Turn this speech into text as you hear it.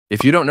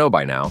If you don't know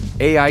by now,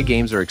 AI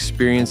games are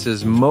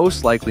experiences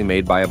most likely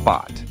made by a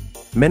bot.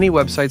 Many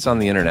websites on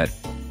the internet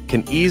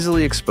can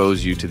easily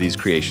expose you to these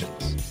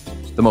creations,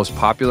 the most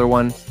popular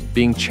one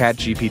being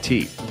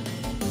ChatGPT.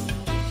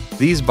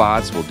 These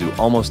bots will do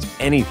almost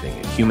anything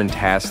a human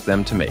tasks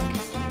them to make,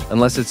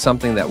 unless it's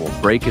something that will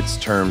break its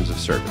terms of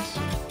service.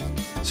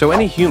 So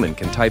any human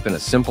can type in a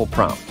simple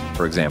prompt,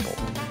 for example,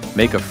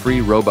 make a free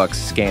Robux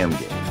scam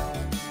game,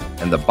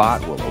 and the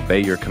bot will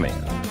obey your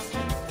command.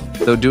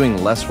 Though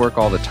doing less work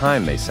all the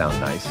time may sound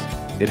nice,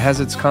 it has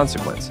its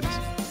consequences.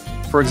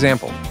 For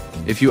example,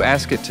 if you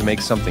ask it to make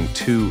something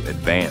too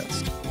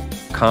advanced,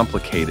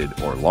 complicated,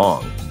 or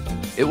long,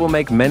 it will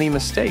make many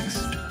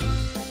mistakes.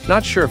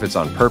 Not sure if it's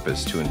on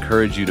purpose to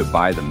encourage you to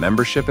buy the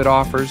membership it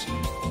offers,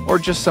 or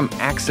just some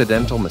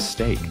accidental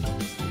mistake.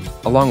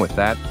 Along with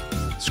that,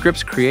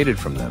 scripts created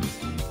from them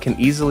can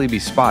easily be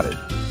spotted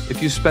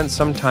if you spent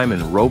some time in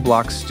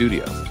Roblox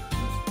Studio.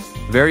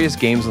 Various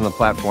games on the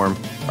platform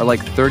are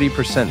like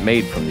 30%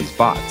 made from these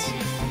bots.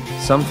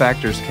 Some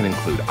factors can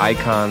include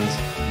icons,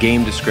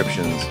 game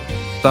descriptions,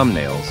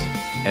 thumbnails,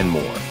 and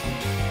more.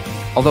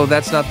 Although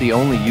that's not the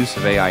only use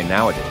of AI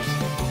nowadays,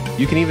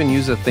 you can even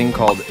use a thing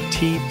called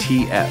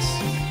TTS.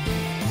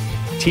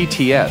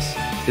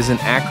 TTS is an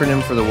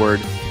acronym for the word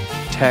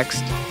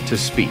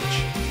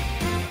text-to-speech.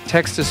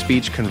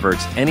 Text-to-speech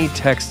converts any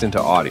text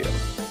into audio,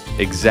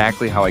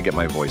 exactly how I get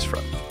my voice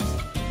from.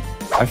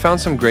 I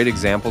found some great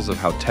examples of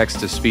how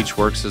text-to-speech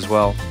works as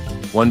well,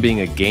 one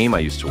being a game I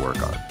used to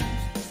work on.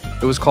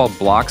 It was called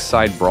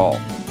Blockside Brawl,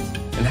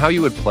 and how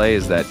you would play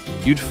is that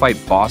you'd fight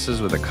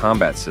bosses with a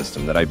combat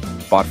system that I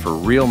bought for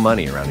real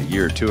money around a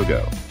year or two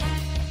ago.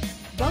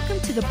 Welcome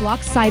to the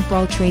Blockside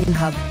Brawl Training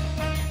Hub.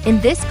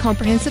 In this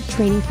comprehensive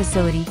training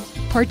facility,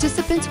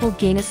 participants will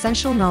gain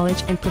essential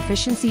knowledge and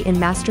proficiency in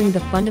mastering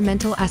the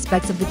fundamental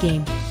aspects of the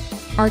game.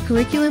 Our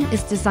curriculum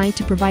is designed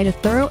to provide a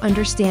thorough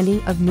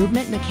understanding of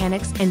movement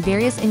mechanics and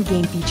various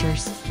in-game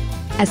features.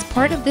 As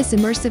part of this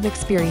immersive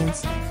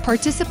experience,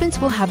 participants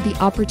will have the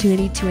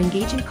opportunity to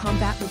engage in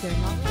combat with their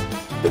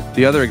knowledge.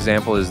 The other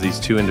example is these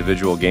two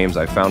individual games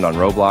I found on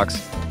Roblox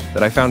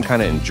that I found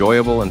kind of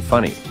enjoyable and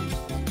funny.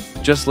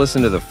 Just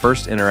listen to the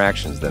first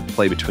interactions that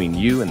play between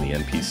you and the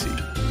NPC.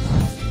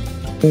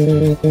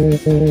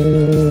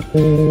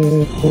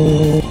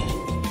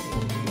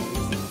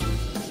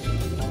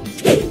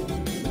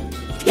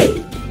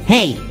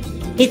 Hey,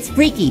 it's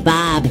Freaky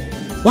Bob.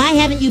 Why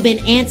haven't you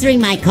been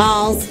answering my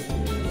calls?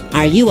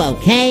 Are you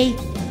okay?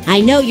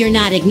 I know you're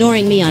not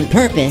ignoring me on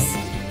purpose.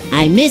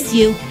 I miss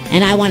you,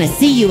 and I want to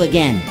see you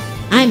again.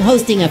 I'm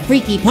hosting a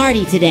freaky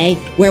party today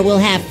where we'll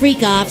have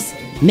freak-offs.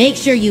 Make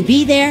sure you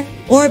be there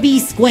or be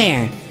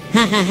square.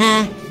 Ha ha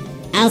ha.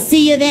 I'll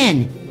see you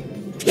then.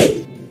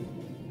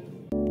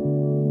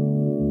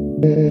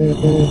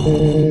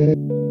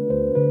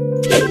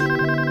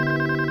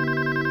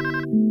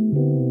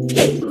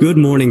 Good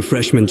morning,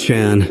 Freshman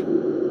Chan.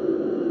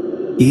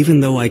 Even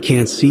though I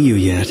can't see you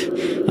yet,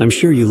 I'm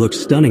sure you look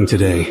stunning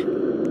today.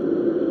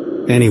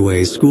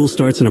 Anyways, school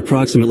starts in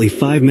approximately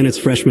 5 minutes,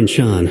 Freshman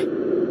Chan.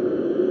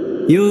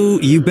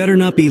 You better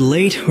not be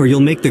late or you'll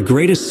make the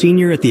greatest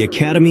senior at the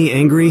academy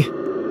angry.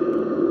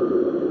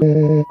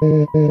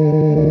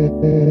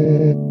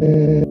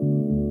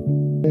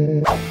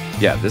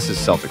 Yeah, this is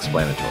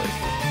self-explanatory,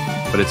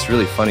 but it's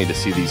really funny to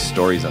see these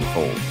stories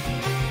unfold.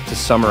 To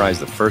summarize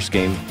the first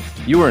game,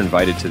 you were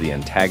invited to the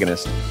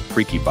antagonist,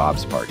 Freaky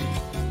Bob's party,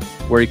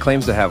 where he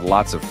claims to have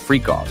lots of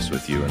freak-offs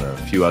with you and a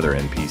few other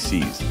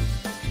NPCs.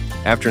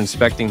 After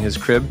inspecting his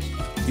crib,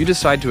 you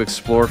decide to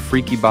explore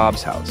Freaky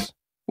Bob's house,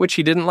 which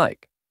he didn't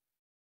like.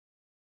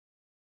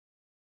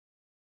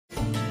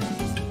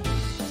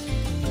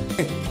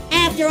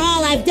 After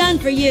all I've done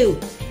for you,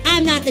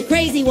 I'm not the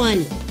crazy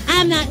one.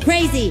 I'm not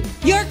crazy.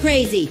 You're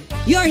crazy.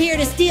 You're here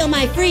to steal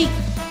my freak.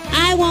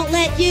 I won't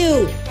let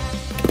you.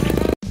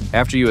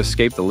 After you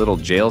escape the little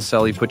jail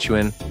cell he put you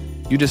in,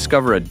 you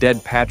discover a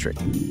dead Patrick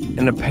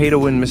and a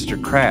pay-to-win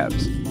Mr.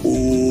 Krabs.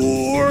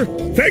 Or,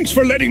 thanks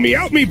for letting me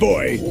out, me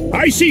boy.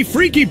 I see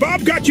Freaky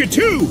Bob got you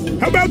too.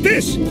 How about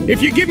this?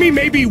 If you give me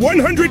maybe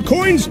 100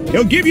 coins,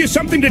 he'll give you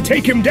something to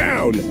take him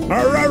down.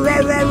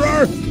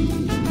 Arr.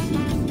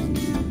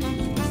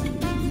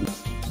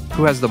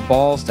 Who has the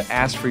balls to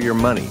ask for your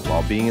money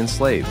while being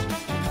enslaved.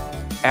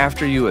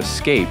 After you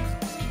escape,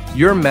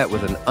 you're met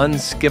with an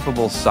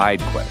unskippable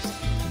side quest,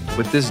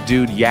 with this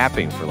dude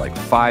yapping for like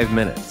 5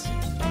 minutes.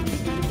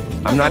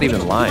 I'm not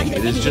even lying,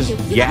 it is just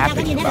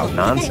yapping about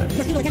nonsense.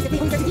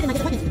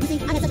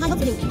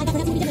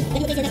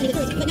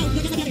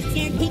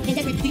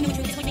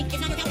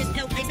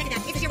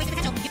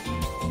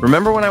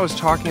 Remember when I was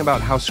talking about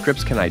how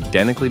scripts can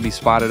identically be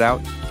spotted out?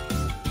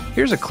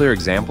 Here's a clear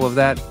example of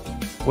that.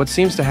 What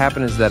seems to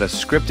happen is that a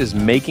script is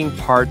making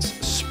parts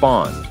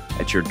spawn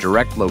at your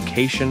direct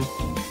location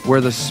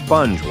where the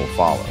sponge will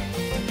follow.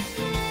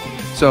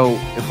 So,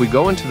 if we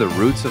go into the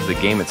roots of the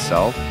game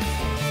itself,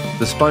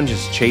 the sponge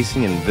is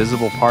chasing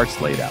invisible parts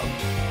laid out,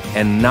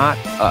 and not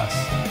us.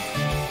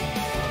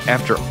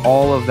 After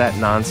all of that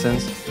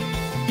nonsense,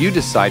 you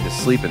decide to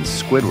sleep in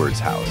Squidward's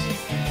house,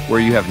 where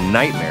you have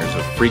nightmares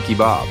of Freaky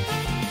Bob,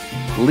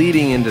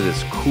 leading into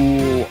this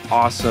cool,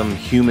 awesome,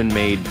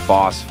 human-made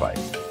boss fight.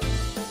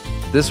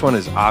 This one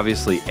is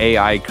obviously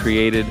AI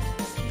created.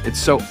 It's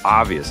so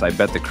obvious, I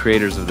bet the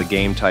creators of the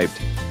game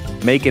typed,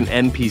 "Make an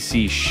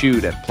NPC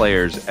shoot at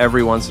players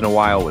every once in a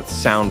while with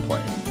sound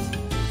playing."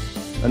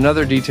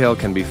 Another detail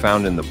can be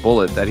found in the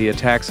bullet that he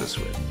attacks us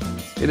with.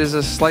 It is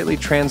a slightly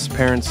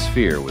transparent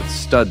sphere with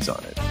studs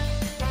on it,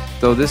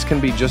 though this can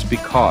be just be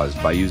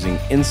caused by using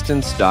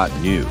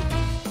Instance.New.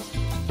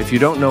 If you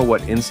don't know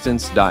what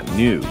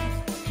Instance.New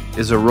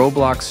is, a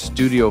Roblox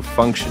Studio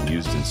function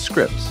used in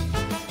scripts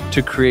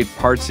to create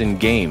parts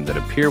in-game that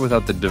appear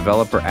without the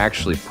developer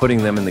actually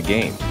putting them in the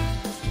game.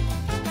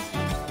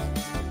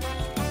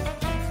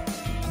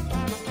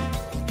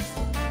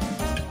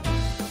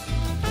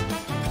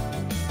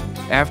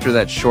 After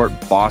that short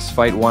boss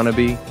fight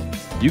wannabe,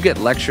 you get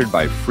lectured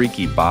by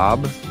Freaky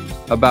Bob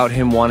about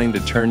him wanting to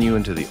turn you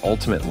into the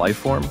ultimate life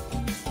form.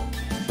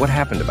 What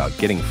happened about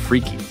getting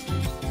freaky?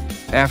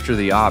 After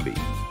the obby,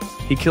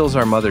 he kills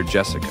our mother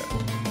Jessica,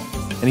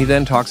 and he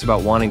then talks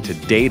about wanting to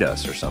date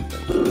us or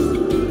something.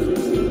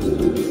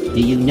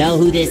 Do you know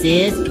who this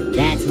is?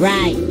 That's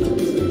right.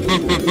 Ha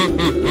ha ha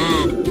ha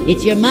ha.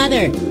 It's your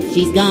mother.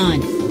 She's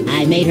gone.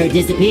 I made her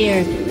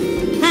disappear.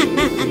 Ha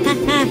ha ha ha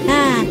ha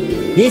ha.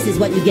 This is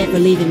what you get for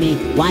leaving me.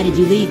 Why did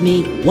you leave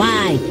me?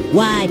 Why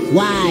did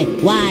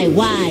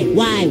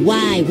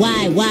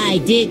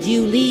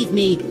you leave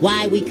me?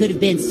 Why? We could have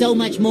been so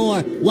much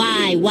more.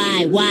 Why?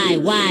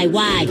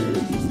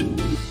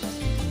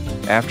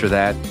 After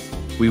that,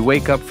 we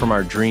wake up from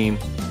our dream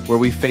where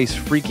we face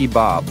Freaky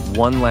Bob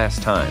one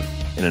last time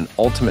in an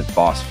ultimate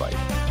boss fight,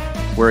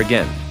 where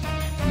again,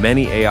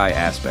 many AI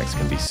aspects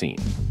can be seen.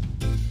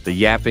 The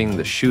yapping,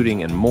 the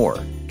shooting, and more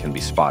can be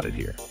spotted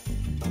here.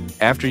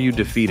 After you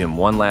defeat him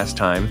one last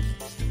time,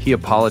 he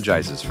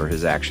apologizes for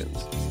his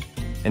actions,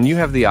 and you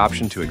have the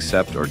option to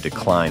accept or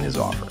decline his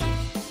offer.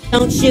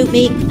 Don't shoot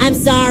me. I'm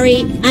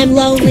sorry. I'm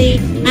lonely.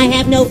 I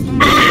have no...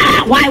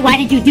 Ah! Why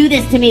did you do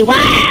this to me?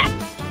 Why?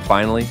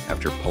 Finally,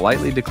 after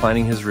politely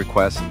declining his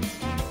request,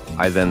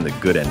 I then the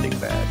good ending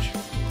badge.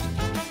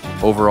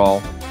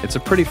 Overall, it's a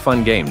pretty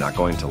fun game, not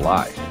going to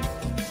lie,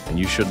 and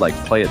you should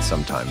play it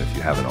sometime if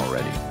you haven't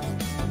already.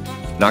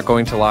 Not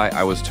going to lie,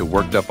 I was too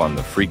worked up on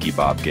the Freaky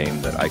Bob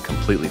game that I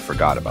completely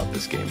forgot about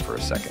this game for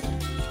a second.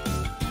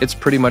 It's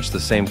pretty much the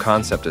same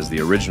concept as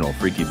the original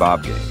Freaky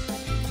Bob game.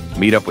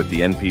 Meet up with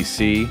the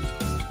NPC,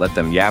 let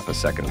them yap a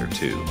second or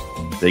two.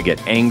 They get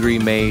angry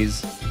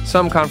maze,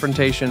 some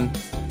confrontation,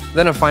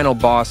 then a final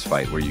boss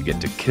fight where you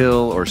get to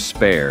kill or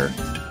spare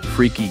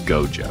Freaky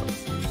Gojo.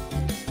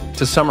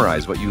 To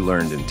summarize what you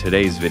learned in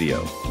today's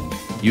video,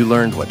 you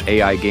learned what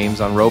AI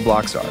games on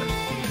Roblox are,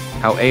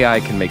 how AI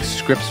can make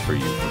scripts for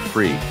you for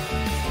free,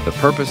 the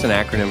purpose and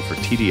acronym for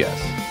TDS,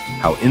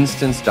 how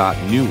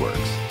Instance.New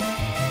works,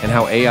 and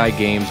how AI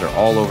games are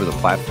all over the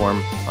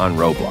platform on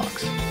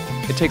Roblox.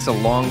 It takes a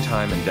long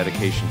time and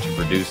dedication to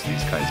produce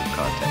these kinds of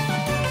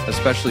content,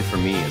 especially for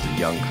me as a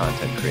young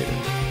content creator.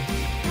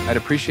 I'd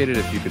appreciate it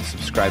if you could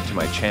subscribe to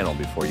my channel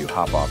before you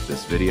hop off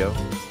this video.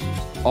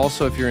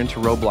 Also, if you're into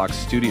Roblox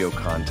Studio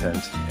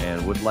content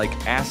and would like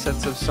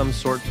assets of some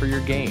sort for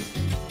your games,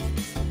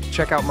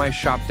 check out my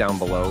shop down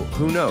below.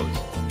 Who knows?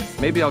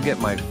 Maybe I'll get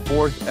my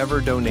 4th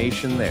ever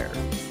donation there.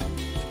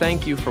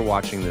 Thank you for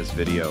watching this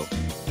video,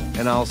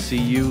 and I'll see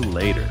you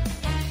later.